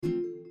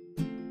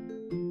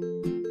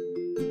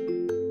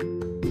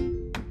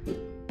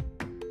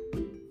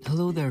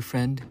Hello there,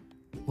 friend.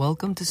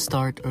 Welcome to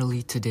Start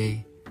Early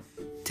Today,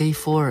 Day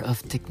 4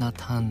 of Thich Nhat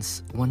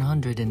Hanh's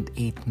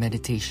 108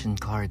 meditation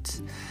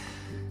cards.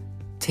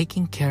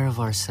 Taking care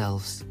of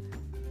ourselves.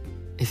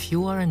 If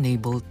you are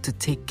unable to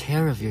take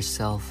care of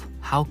yourself,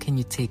 how can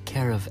you take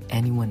care of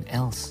anyone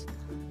else?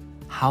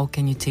 How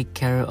can you take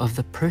care of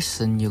the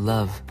person you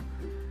love?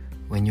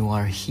 When you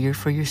are here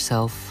for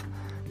yourself,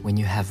 when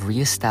you have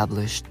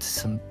reestablished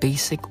some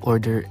basic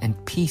order and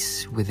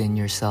peace within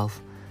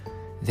yourself,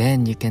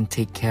 then you can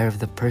take care of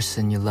the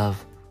person you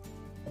love.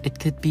 It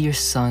could be your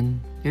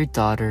son, your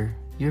daughter,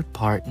 your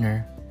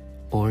partner,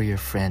 or your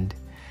friend.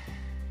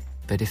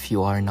 But if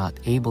you are not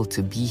able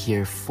to be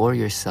here for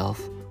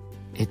yourself,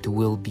 it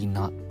will be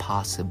not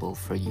possible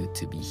for you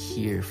to be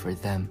here for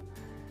them.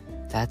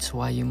 That's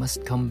why you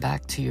must come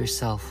back to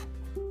yourself.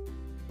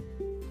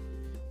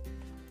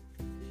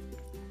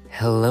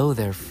 Hello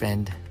there,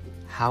 friend.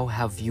 How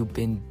have you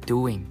been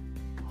doing?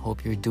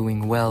 Hope you're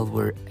doing well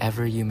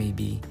wherever you may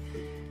be.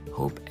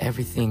 Hope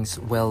everything's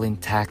well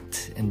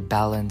intact and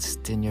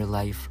balanced in your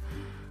life.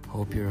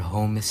 Hope your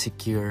home is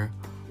secure.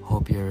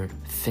 Hope your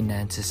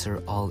finances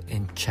are all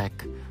in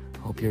check.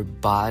 Hope your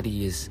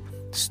body is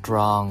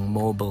strong,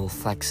 mobile,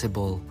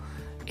 flexible,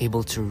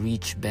 able to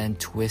reach,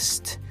 bend,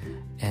 twist,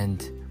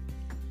 and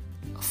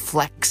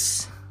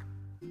flex.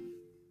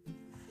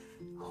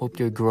 Hope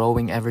you're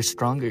growing ever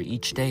stronger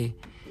each day.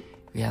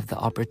 We have the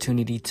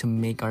opportunity to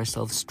make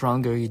ourselves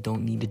stronger. You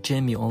don't need a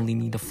gym, you only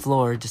need a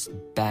floor. Just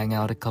bang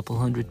out a couple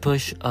hundred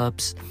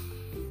push-ups.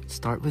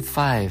 Start with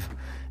 5.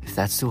 If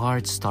that's too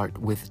hard, start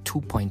with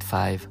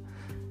 2.5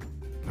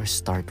 or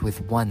start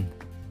with 1.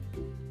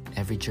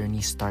 Every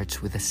journey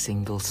starts with a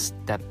single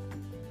step.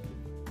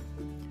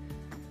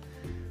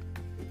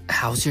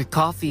 How's your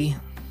coffee?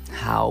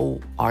 How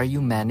are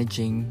you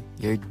managing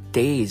your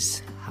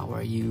days? How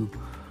are you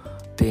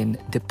been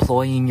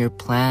deploying your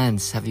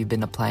plans? Have you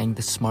been applying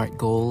the SMART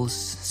goals?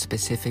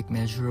 Specific,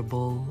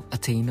 measurable,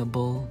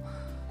 attainable,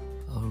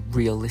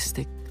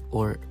 realistic,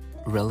 or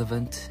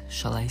relevant,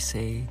 shall I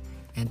say,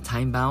 and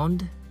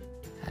time-bound?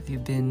 Have you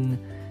been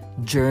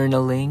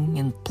journaling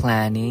and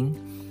planning?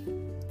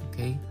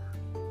 Okay.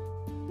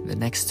 The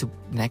next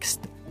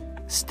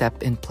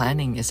step in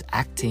planning is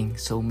acting.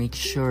 So make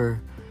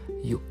sure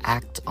you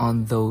act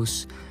on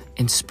those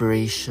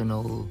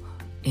inspirational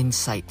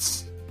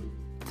insights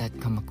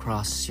that come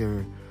across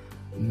your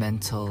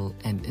mental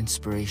and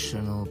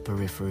inspirational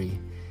periphery.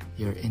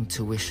 Your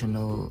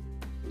intuitional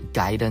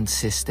guidance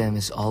system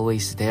is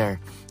always there.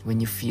 When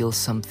you feel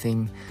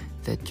something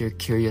that you're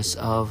curious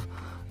of,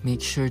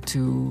 make sure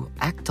to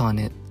act on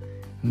it.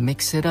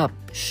 Mix it up,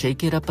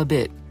 shake it up a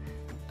bit,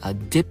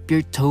 dip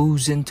your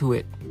toes into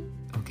it.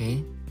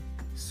 Okay,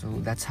 so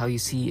that's how you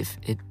see if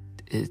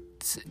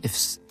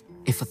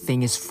a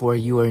thing is for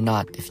you or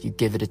not. If you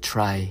give it a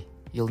try,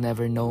 you'll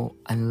never know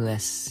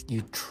unless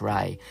you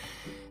try.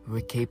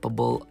 We're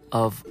capable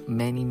of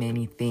many,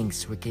 many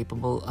things. We're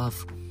capable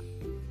of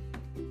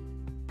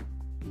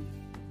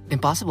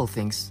impossible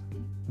things,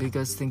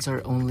 because things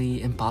are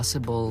only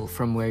impossible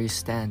from where you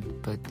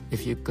stand. But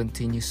if you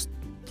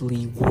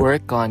continuously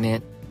work on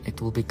it,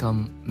 it will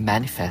become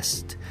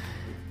manifest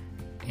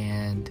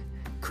and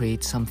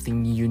create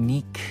something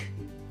unique.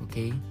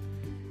 Okay?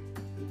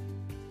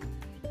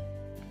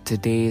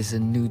 Today is a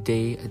new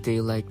day, a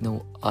day like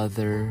no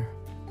other.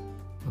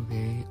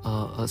 Okay,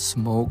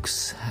 smoke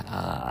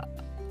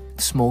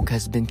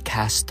has been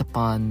cast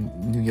upon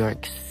New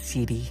York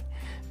City,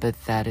 but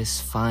that is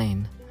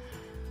fine.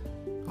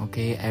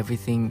 Okay,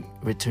 everything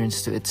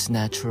returns to its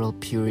natural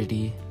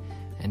purity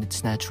and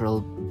its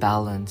natural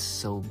balance.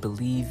 So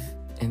believe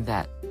in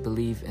that.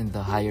 Believe in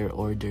the higher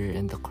order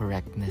and the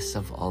correctness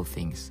of all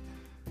things.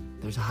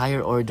 There's a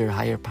higher order,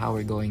 higher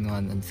power going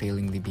on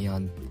unfailingly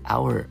beyond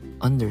our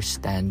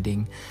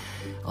understanding.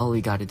 All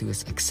we gotta do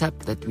is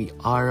accept that we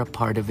are a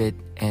part of it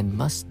and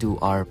must do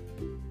our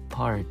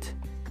part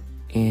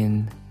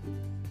in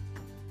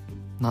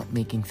not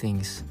making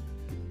things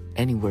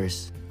any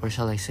worse, or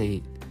shall I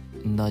say,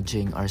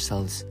 nudging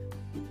ourselves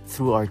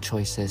through our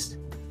choices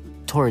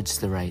towards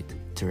the right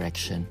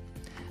direction.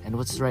 And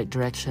what's the right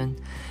direction?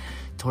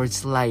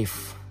 Towards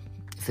life.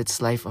 If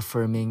it's life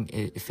affirming,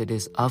 if it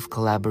is of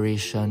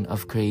collaboration,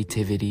 of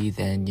creativity,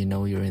 then you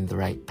know you're in the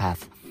right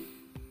path.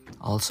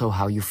 Also,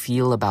 how you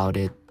feel about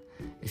it.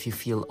 If you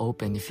feel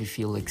open, if you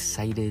feel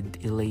excited,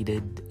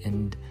 elated,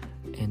 and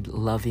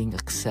loving,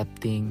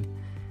 accepting,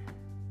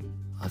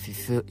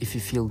 if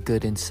you feel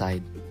good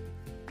inside.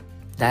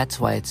 That's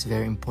why it's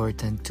very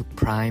important to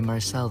prime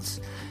ourselves.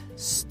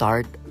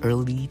 Start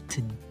early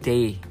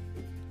today.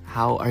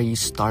 How are you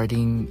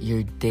starting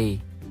your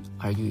day?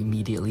 Are you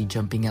immediately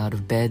jumping out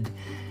of bed?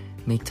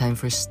 Make time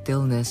for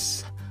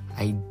stillness.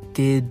 I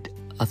did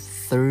a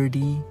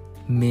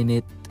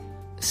 30-minute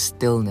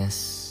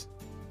stillness.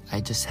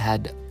 I just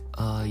had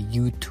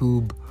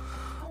YouTube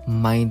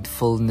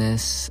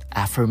mindfulness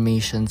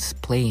affirmations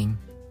playing.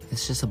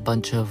 It's just a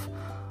bunch of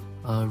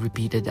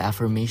repeated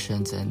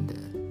affirmations, and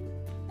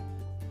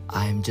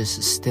I'm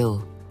just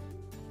still,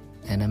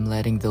 and I'm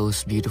letting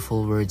those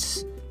beautiful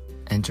words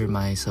enter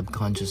my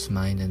subconscious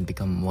mind and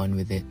become one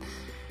with it.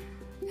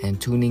 And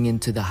tuning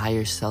into the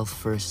higher self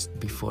first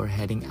before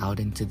heading out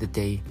into the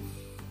day,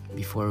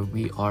 before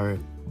we are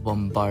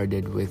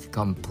bombarded with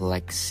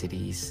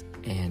complexities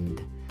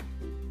and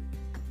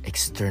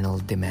external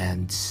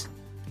demands.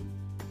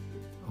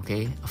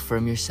 Okay,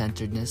 affirm your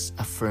centeredness,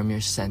 affirm your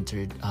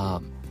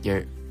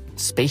your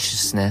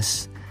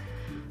spaciousness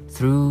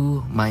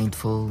through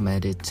mindful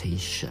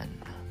meditation.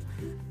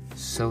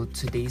 So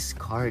today's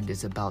card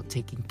is about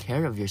taking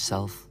care of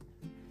yourself.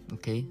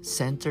 Okay,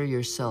 center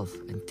yourself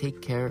and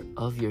take care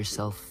of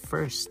yourself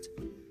first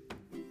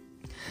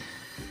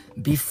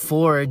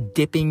before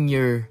dipping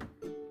your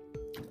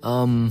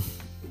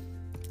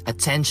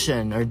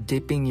attention or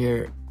dipping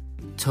your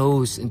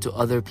toes into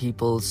other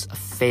people's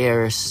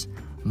affairs.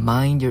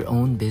 Mind your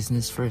own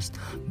business first.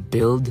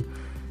 Build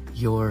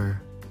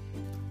your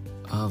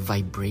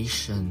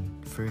vibration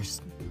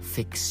first.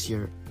 Fix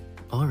your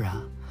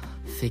aura.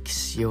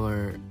 Fix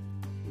your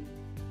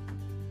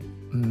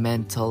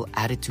mental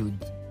attitude.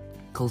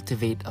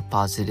 Cultivate a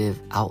positive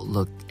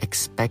outlook.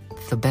 Expect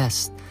the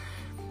best.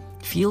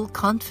 Feel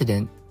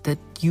confident that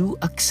you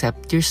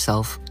accept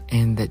yourself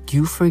and that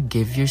you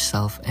forgive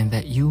yourself and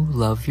that you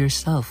love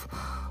yourself.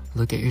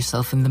 Look at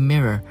yourself in the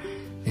mirror.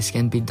 This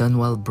can be done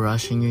while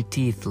brushing your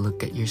teeth.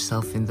 Look at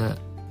yourself in the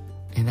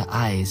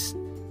eyes,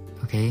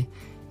 okay?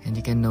 And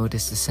you can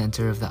notice the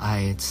center of the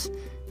eye. It's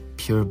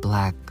pure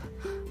black.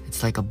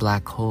 It's like a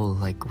black hole.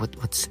 Like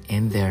what's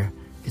in there?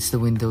 It's the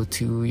window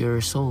to your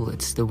soul.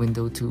 It's the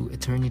window to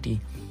eternity.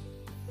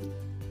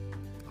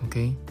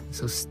 Okay?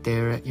 So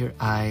stare at your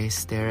eyes,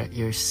 stare at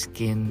your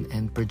skin,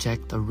 and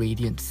project a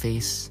radiant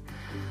face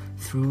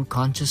through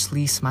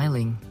consciously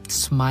smiling.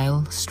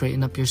 Smile,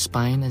 straighten up your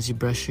spine as you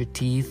brush your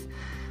teeth.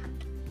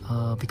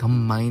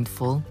 Become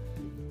mindful.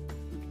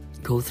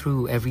 Go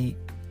through every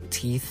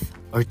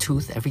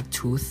every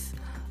tooth,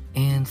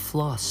 and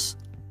floss.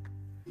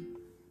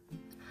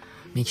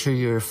 Make sure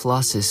your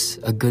floss is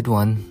a good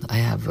one. I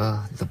have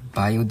the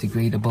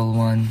biodegradable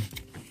one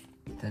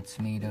that's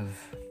made of,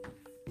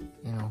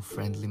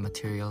 friendly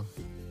material.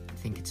 I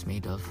think it's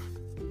made of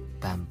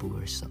bamboo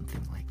or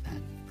something like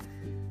that.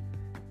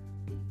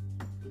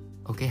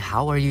 Okay,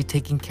 how are you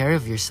taking care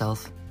of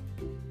yourself?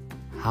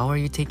 How are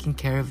you taking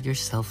care of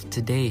yourself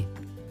today?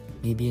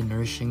 Maybe a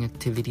nourishing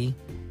activity.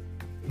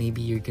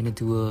 Maybe you're gonna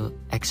do a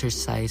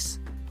exercise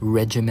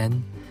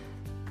regimen.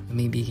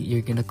 Maybe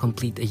you're gonna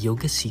complete a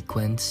yoga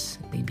sequence.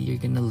 Maybe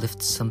you're gonna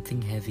lift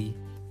something heavy.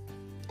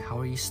 How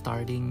are you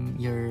starting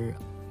your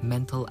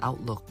mental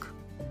outlook?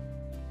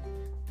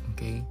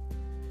 Okay?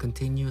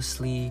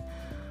 Continuously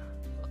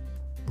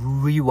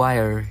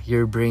rewire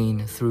your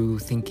brain through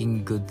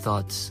thinking good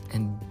thoughts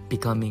and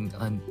becoming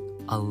an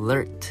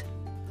alert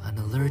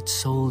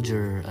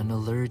soldier,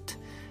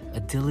 a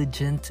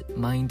diligent,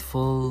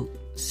 mindful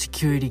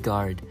security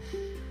guard,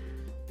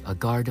 a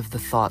guard of the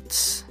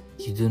thoughts.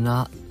 You do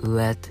not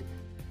let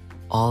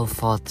all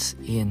thoughts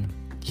in.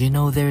 You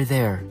know they're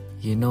there.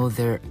 You know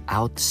they're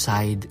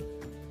outside,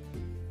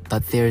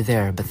 but they're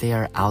there, but they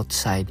are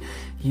outside.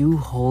 You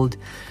hold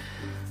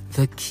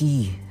the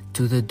key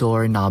to the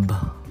doorknob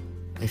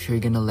if you're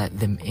gonna let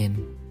them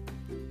in.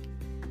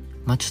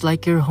 Much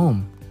like your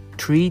home,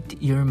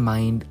 treat your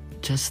mind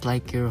just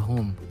like your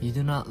home. You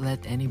do not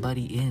let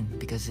anybody in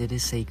because it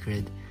is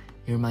sacred.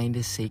 Your mind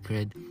is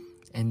sacred,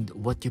 and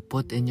what you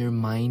put in your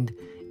mind,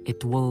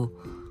 it will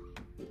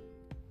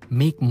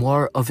make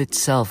more of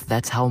itself.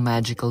 That's how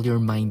magical your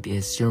mind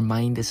is. Your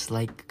mind is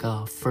like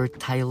a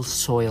fertile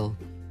soil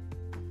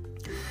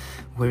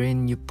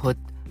wherein you put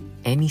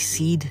any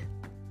seed,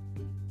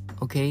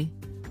 okay?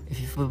 If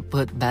you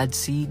put bad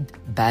seed,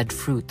 bad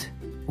fruit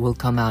will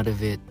come out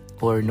of it,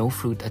 or no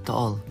fruit at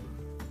all.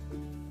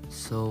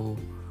 So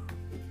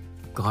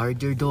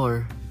guard your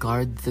door,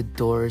 guard the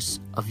doors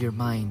of your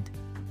mind.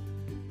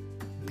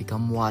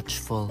 Become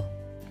watchful.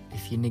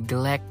 If you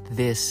neglect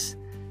this,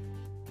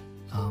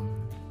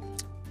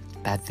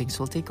 bad things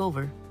will take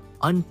over.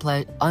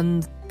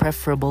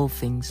 Unpreferable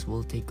things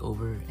will take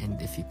over.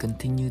 And if you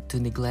continue to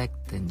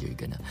neglect, then you're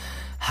gonna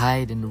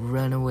hide and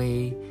run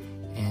away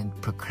and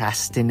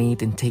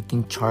procrastinate in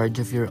taking charge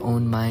of your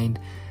own mind.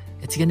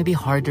 It's gonna be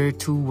harder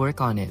to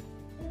work on it.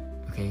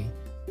 Okay?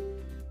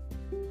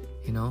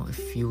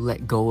 If you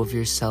let go of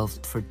yourself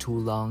for too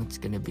long, it's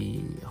gonna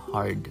be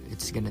hard.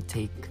 It's gonna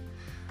take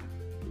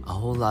a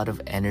whole lot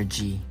of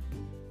energy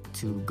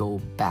to go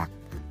back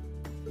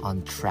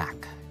on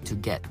track, to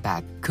get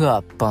back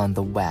up on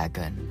the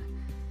wagon.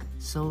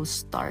 So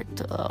start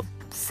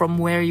from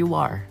where you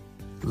are,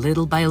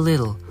 little by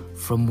little,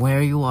 from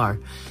where you are.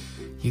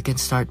 You can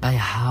start by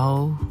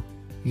how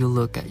you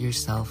look at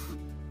yourself,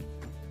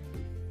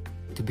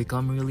 to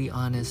become really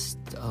honest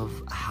of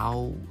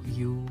how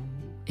you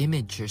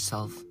image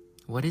yourself.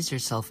 What is your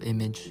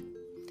self-image?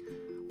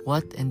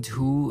 What and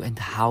who and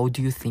how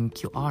do you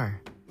think you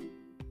are?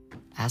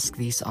 Ask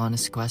these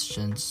honest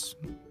questions.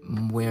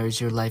 Where is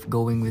your life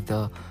going with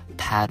the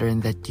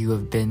pattern that you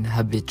have been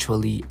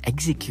habitually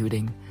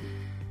executing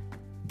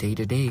day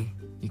to day?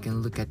 You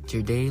can look at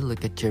your day,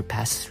 look at your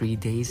past 3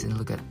 days, and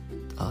look at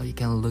You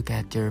can look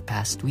at your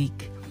past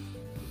week,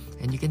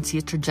 and you can see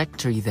a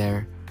trajectory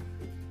there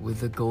with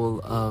the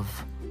goal of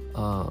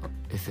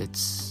if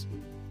it's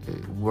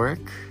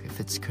work, if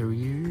it's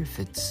career, if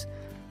it's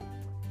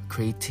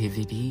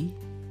creativity,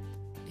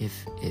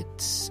 if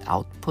it's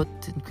output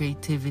and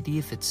creativity,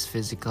 if it's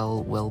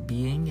physical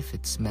well-being, if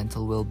it's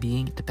mental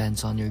well-being. It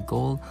depends on your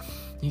goal.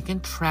 You can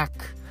track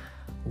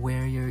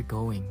where you're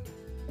going.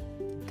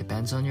 It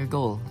depends on your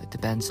goal. It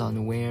depends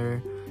on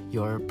where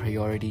your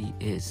priority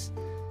is.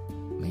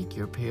 Make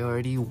your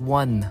priority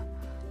one,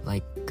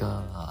 like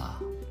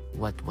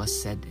what was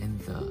said in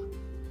the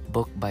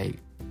book by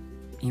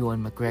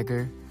Ewan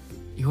McGregor.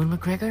 Ewan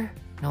McGregor?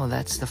 No,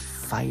 that's the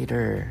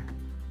fighter.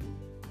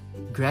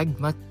 Greg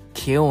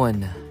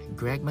McKeown.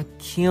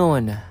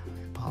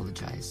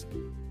 Apologize.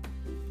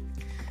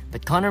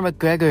 But Conor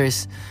McGregor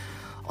is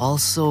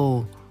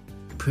also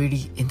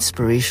pretty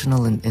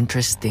inspirational and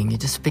interesting. You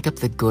just pick up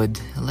the good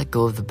and let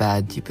go of the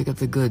bad. You pick up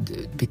the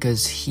good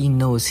because he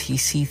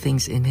sees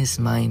things in his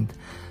mind.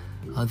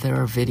 There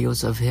are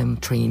videos of him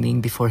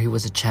training before he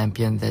was a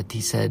champion that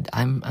he said,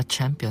 I'm a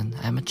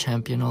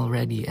champion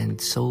already.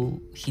 And so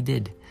he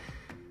did.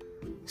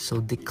 So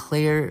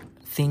declare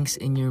things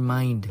in your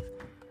mind.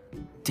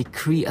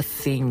 Decree a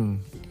thing,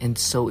 and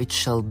so it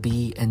shall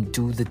be, and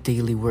do the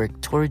daily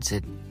work towards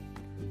it.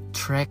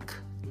 Trek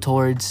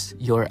towards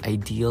your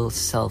ideal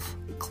self,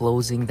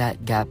 closing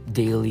that gap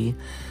daily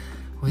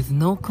with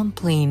no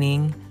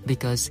complaining,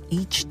 because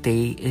each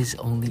day is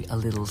only a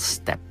little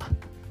step.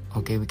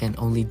 Okay, we can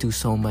only do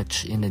so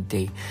much in a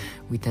day.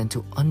 We tend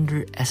to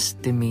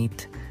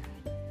underestimate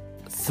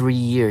 3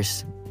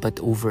 years, but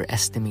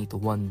overestimate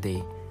 1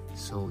 day.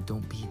 So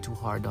don't be too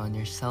hard on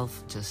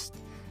yourself. Just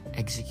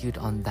execute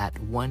on that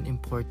one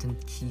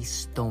important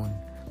keystone.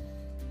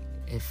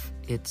 If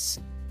it's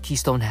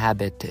keystone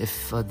habit,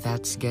 if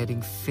that's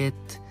getting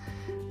fit,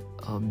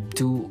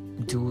 do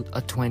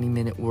a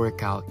 20-minute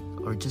workout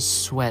or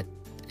just sweat.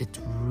 It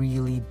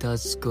really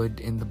does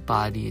good in the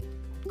body.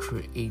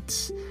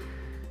 It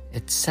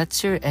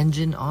sets your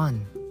engine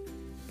on,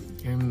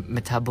 your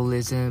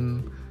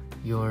metabolism,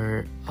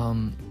 your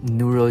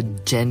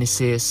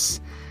neurogenesis,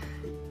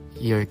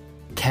 your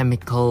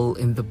chemical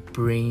in the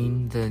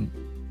brain, the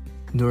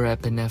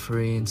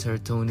norepinephrine,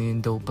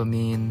 serotonin,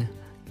 dopamine,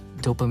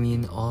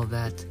 all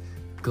that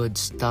good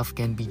stuff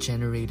can be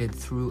generated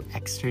through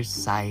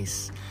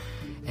exercise.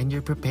 And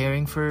you're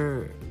preparing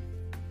for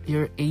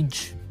your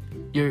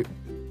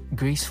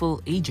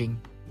graceful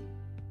aging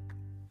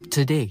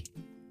today.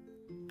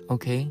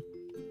 Okay?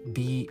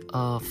 Be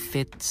a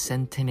fit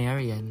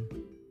centenarian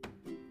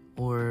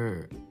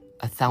or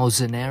a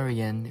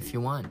thousandarian if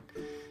you want.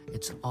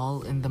 It's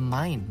all in the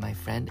mind, my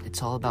friend.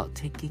 It's all about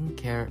taking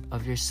care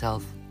of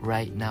yourself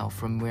right now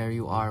from where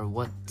you are.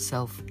 What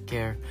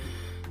self-care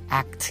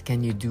act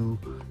can you do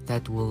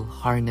that will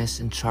harness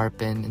and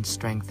sharpen and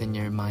strengthen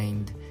your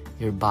mind,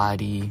 your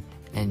body,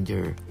 and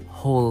your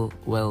whole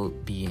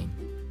well-being,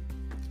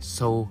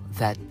 so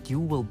that you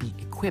will be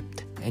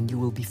equipped and you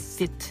will be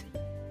fit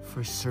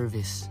for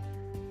service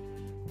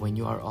when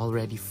you are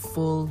already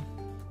full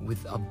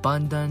with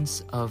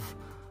abundance of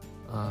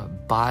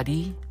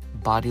bodily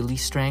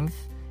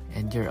strength,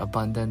 and you're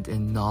abundant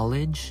in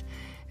knowledge,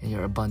 and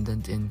you're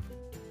abundant in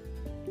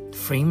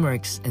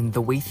frameworks and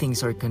the way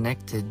things are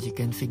connected. You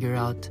can figure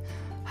out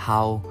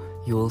how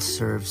you will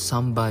serve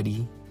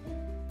somebody,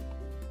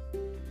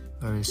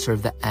 or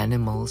serve the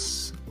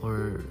animals,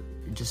 or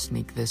just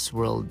make this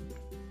world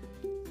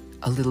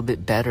a little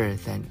bit better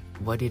than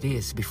what it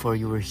is before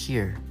you were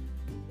here.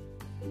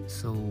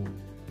 So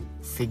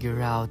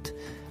figure out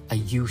a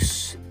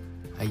use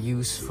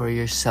for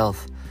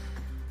yourself,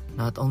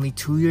 not only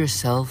to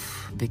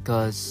yourself,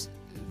 because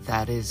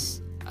that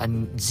is a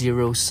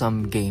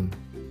zero-sum game.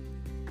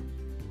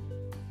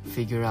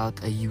 Figure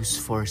out a use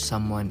for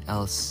someone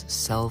else.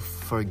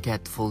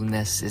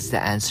 Self-forgetfulness is the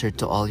answer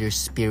to all your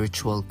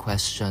spiritual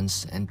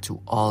questions and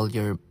to all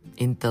your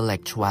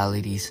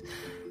intellectualities.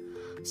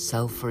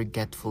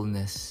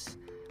 Self-forgetfulness,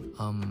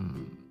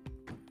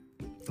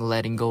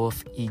 letting go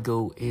of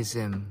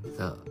egoism,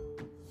 the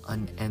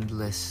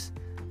endless,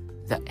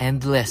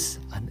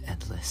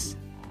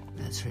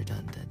 that's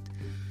redundant.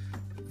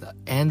 The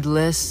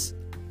endless,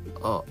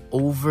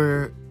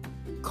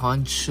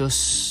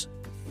 over-conscious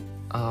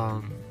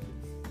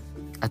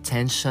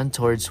attention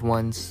towards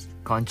one's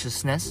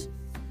consciousness.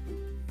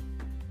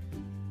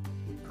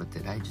 What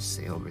did I just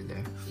say over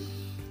there?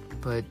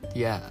 But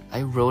yeah,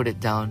 I wrote it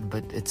down,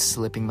 but it's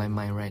slipping my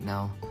mind right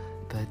now.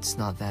 But it's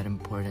not that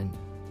important.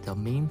 The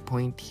main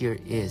point here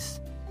is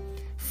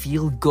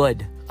feel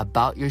good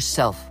about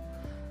yourself.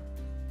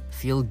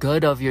 Feel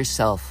good of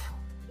yourself.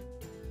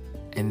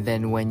 And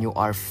then when you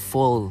are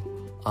full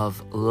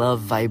of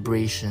love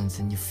vibrations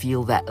and you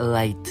feel that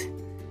light,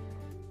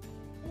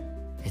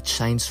 it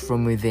shines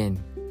from within.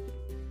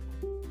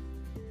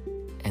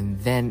 And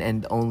then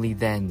and only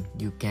then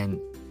you can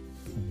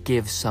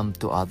give some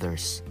to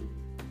others.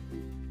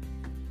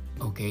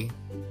 Okay?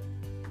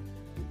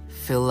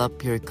 Fill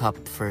up your cup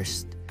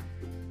first.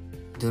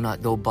 Do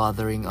not go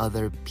bothering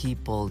other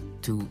people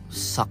to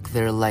suck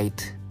their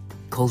light.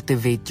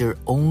 Cultivate your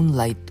own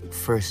light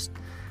first.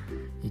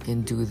 You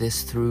can do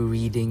this through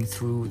reading,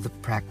 through the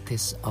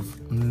practice of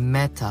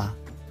metta.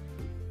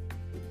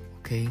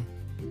 Okay?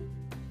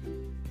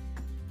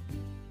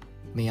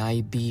 May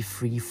I be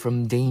free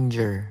from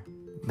danger.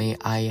 May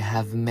I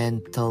have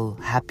mental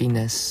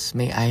happiness.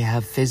 May I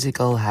have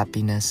physical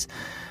happiness.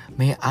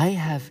 May I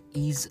have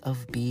ease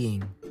of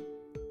being.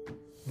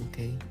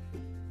 Okay?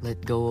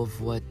 Let go of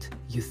what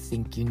you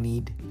think you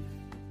need.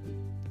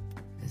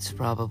 It's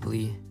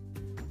probably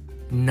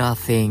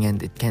nothing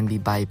and it can be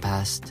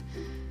bypassed.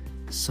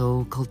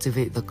 So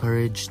cultivate the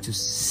courage to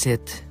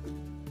sit.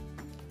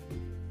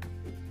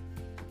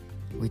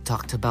 We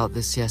talked about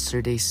this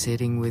yesterday,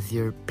 sitting with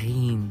your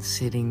pain,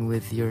 sitting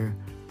with your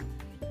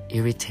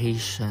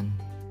irritation,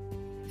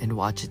 and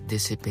watch it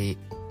dissipate.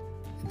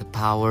 The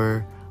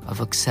power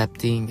of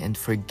accepting and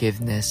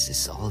forgiveness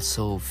is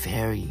also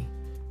very,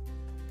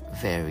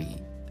 very,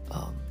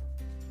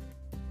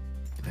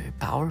 very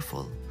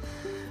powerful.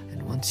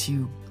 And once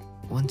you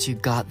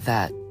got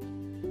that,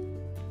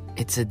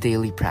 it's a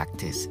daily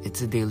practice.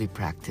 It's a daily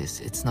practice.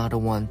 It's not a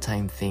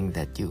one-time thing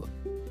that you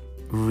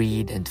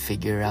read and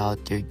figure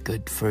out you're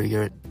good for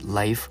your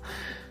life.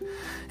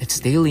 It's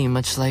daily,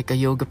 much like a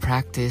yoga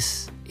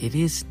practice. It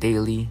is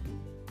daily.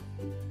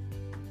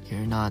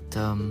 You're not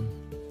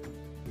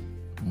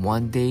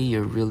one day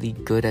you're really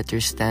good at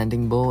your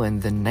standing bow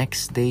and the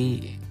next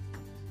day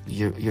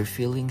you're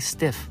feeling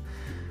stiff.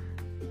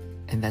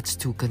 And that's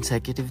 2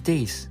 consecutive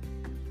days,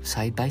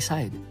 side by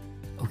side.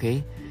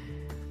 Okay?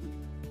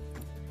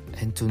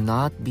 And to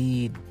not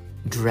be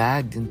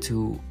dragged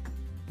into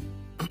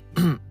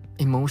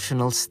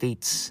emotional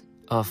states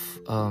of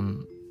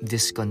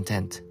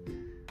discontent.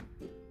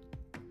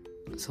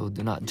 So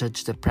do not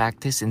judge the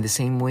practice. In the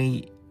same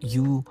way,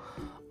 you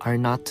are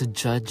not to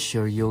judge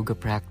your yoga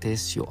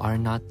practice. You are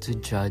not to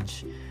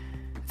judge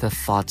the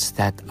thoughts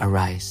that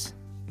arise.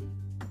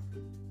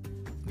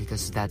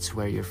 Because that's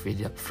where your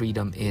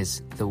freedom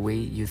is, the way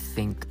you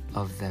think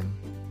of them.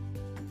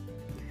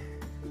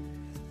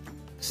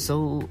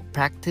 So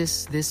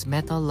practice this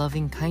metta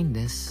loving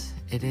kindness.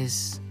 It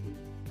is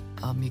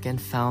you can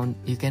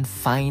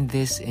find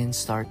this in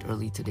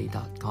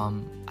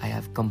startearlytoday.com. I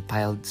have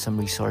compiled some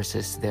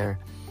resources there.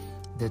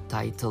 The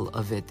title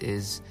of it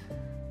is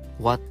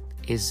What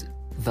is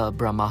the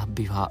Brahma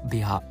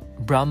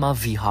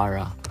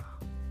Vihara,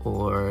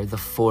 or the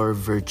 4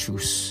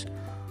 virtues.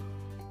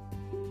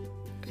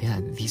 Yeah,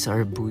 these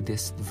are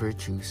Buddhist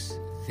virtues.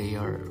 They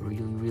are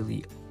really,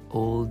 really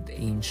old,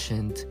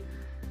 ancient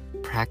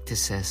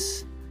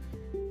practices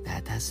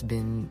that has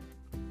been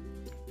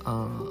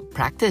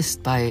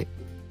practiced by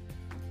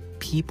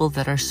people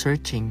that are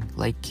searching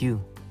like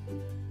you.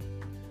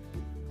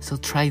 So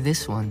try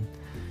this one.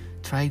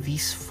 Try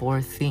these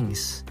 4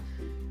 things,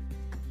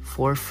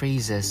 4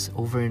 phrases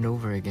over and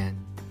over again.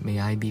 May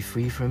I be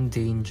free from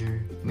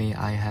danger. May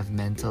I have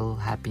mental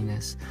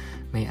happiness.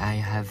 May I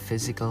have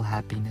physical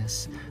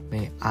happiness.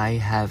 May I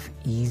have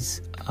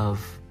ease of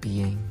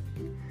being.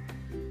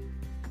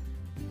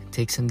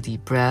 Take some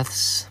deep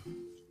breaths.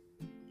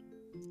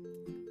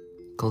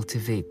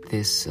 Cultivate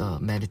this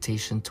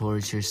meditation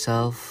towards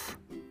yourself.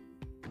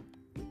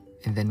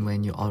 And then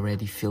when you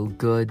already feel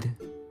good,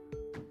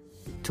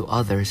 to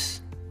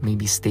others,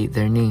 maybe state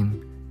their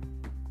name.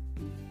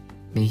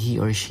 May he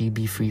or she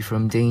be free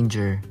from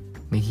danger.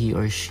 May he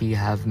or she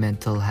have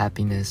mental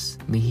happiness.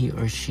 May he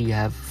or she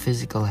have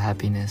physical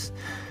happiness.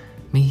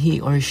 May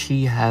he or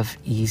she have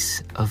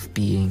ease of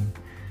being.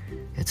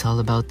 It's all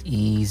about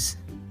ease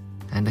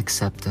and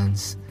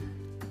acceptance.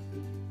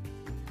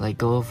 Let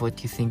go of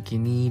what you think you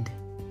need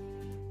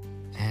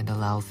and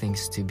allow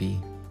things to be.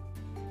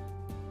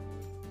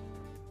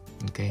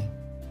 Okay?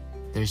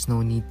 There's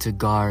no need to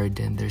guard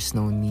and there's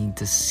no need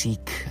to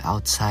seek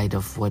outside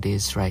of what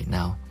is right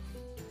now.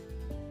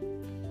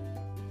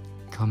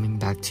 Coming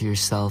back to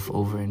yourself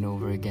over and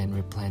over again,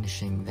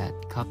 replenishing that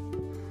cup,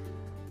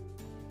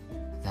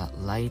 that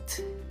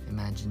light.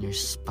 Imagine your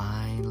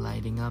spine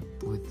lighting up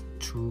with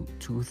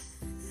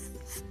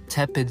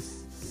tepid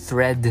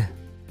thread.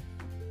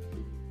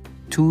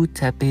 2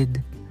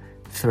 tepid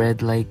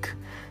thread-like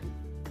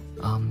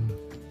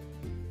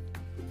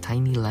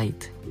tiny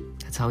light.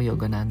 That's how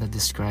Yogananda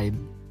described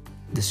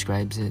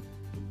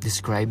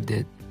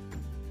it.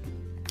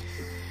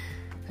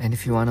 And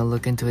if you want to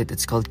look into it,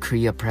 it's called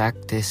Kriya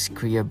practice,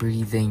 Kriya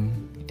breathing.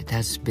 It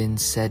has been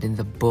said in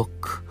the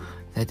book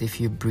that if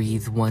you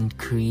breathe 1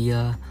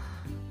 Kriya,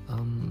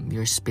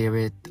 your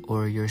spirit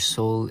or your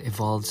soul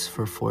evolves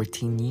for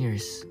 14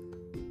 years.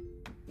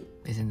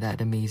 Isn't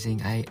that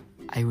amazing? I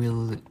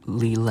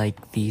really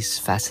like these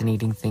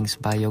fascinating things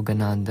by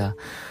Yogananda.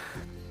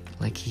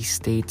 Like he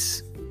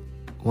states,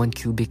 1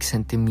 cubic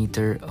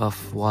centimeter of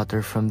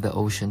water from the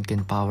ocean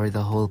can power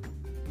the whole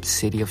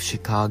city of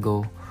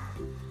Chicago.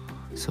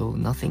 So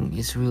nothing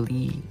is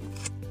really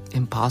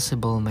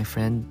impossible, my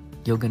friend.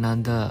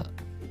 Yogananda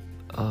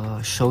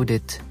showed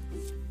it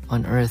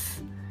on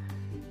earth.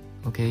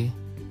 Okay?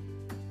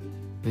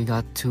 We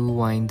got too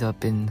wind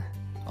up in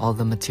all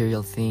the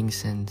material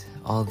things and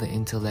all the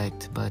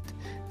intellect, but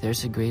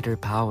there's a greater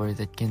power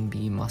that can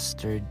be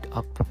mustered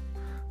up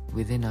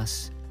within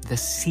us. The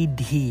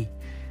siddhi,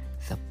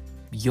 the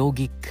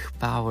yogic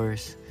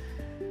powers.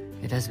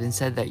 It has been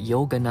said that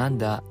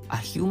Yogananda, a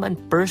human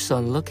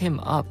person, look him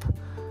up,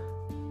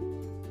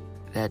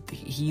 that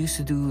he used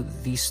to do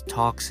these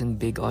talks in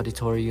big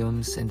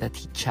auditoriums, and that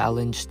he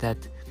challenged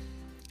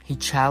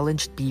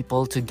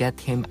people to get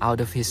him out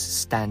of his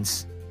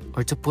stance,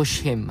 or to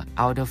push him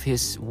out of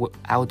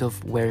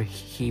where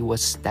he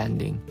was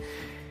standing.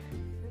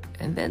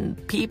 And then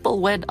people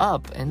went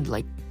up, and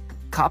like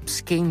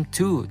cops came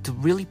too to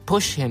really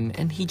push him,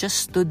 and he just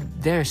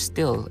stood there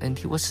still, and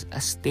he was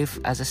as stiff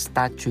as a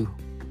statue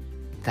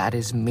that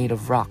is made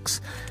of rocks.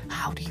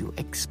 How do you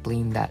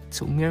explain that?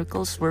 So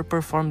miracles were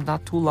performed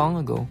not too long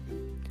ago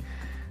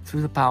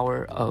through the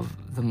power of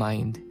the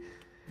mind.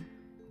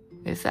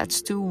 If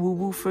that's too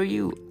woo-woo for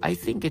you, I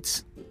think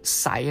it's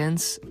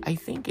science. I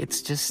think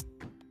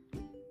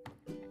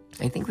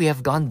we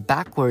have gone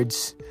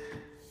backwards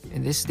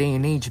in this day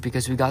and age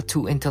because we got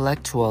too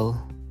intellectual.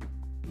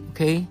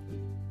 Okay?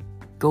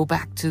 Go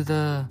back to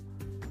the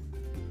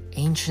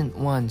ancient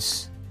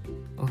ones.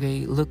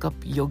 Okay? Look up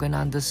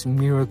Yogananda's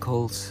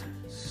miracles.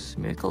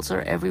 Miracles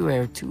are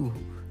everywhere too.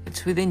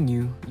 It's within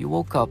you. You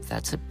woke up.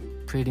 That's a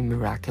pretty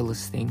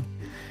miraculous thing.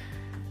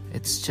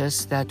 It's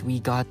just that we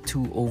got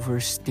too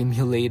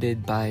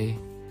overstimulated by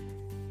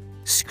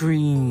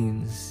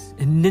screens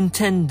and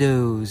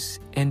Nintendos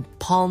and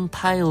Palm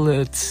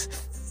Pilots.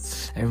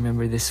 I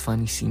remember this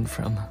funny scene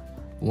from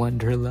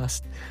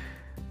Wanderlust.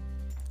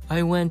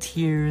 I went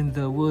here in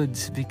the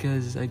woods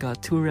because I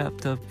got too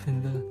wrapped up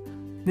in the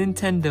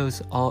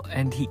Nintendos.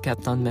 And he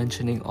kept on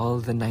mentioning all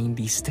the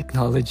 90s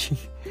technology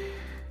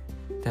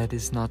that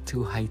is not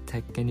too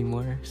high-tech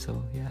anymore.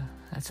 So yeah,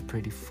 that's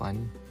pretty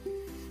fun.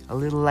 A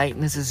little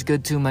lightness is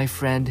good too, my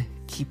friend.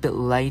 Keep it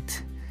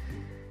light.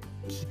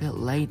 Keep it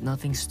light.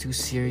 Nothing's too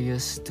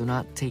serious. Do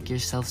not take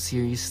yourself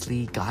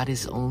seriously. God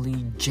is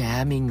only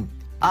jamming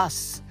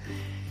us.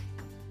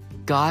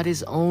 God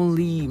is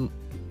only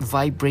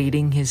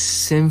vibrating his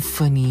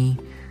symphony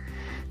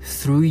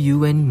through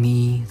you and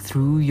me,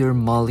 through your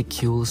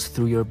molecules,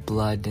 through your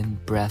blood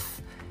and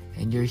breath.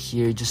 And you're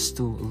here just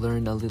to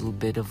learn a little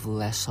bit of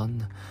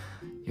lesson.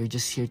 You're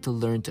just here to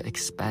learn to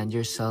expand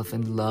yourself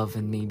and love,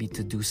 and maybe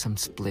to do some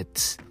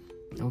splits.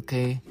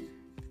 Okay?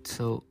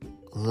 So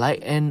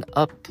lighten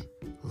up.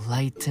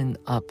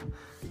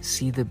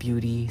 See the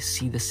beauty,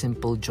 see the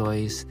simple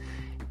joys.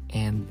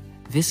 And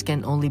this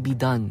can only be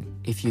done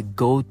if you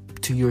go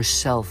to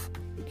yourself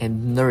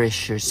and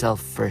nourish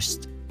yourself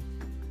first.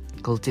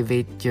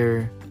 Cultivate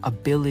your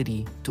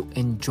ability to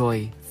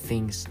enjoy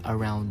things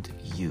around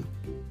you.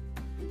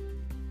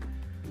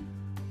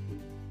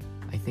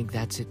 I think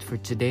that's it for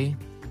today.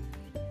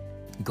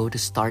 Go to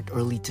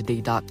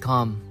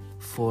startearlytoday.com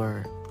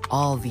for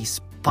all these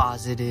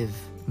positive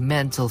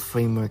mental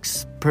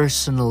frameworks,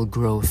 personal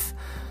growth.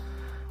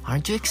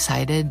 Aren't you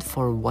excited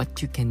for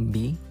what you can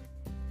be?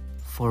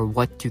 For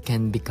what you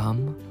can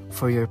become?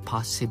 For your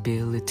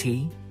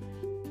possibility?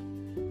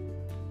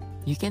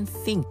 You can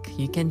think,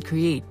 you can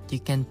create, you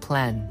can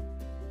plan.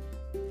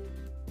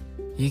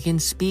 You can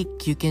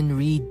speak, you can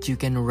read, you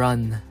can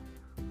run.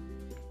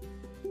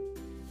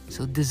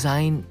 So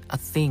design a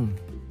thing.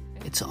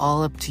 It's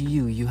all up to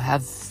you. You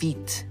have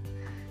feet.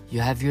 You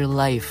have your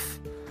life.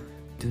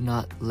 Do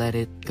not let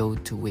it go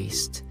to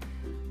waste.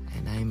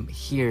 And I'm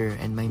here,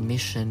 and my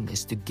mission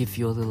is to give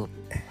you a little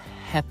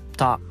pep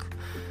talk,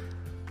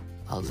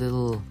 a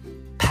little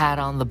pat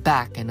on the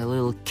back, and a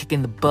little kick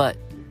in the butt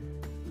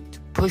to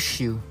push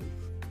you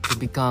to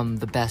become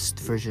the best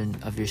version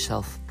of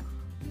yourself.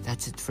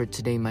 That's it for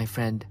today, my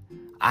friend.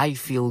 I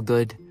feel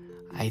good.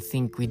 I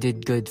think we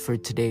did good for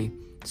today.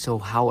 So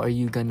how are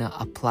you gonna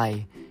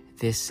apply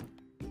this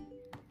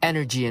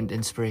energy and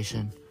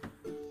inspiration?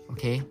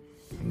 Okay?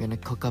 I'm gonna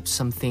cook up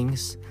some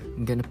things.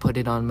 I'm gonna put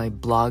it on my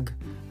blog.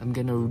 I'm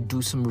gonna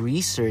do some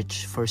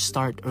research for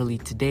Start Early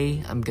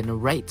Today. I'm gonna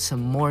write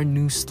some more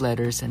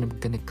newsletters, and I'm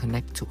gonna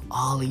connect to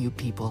all of you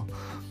people.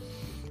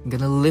 I'm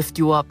gonna lift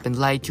you up and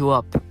light you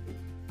up.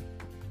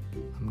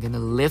 I'm gonna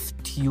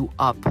lift you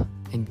up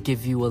and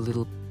give you a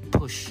little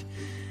push,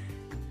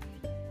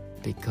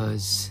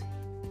 because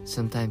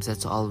sometimes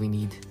that's all we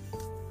need.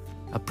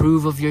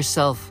 Approve of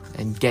yourself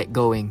and get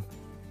going.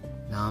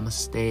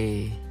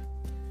 Namaste.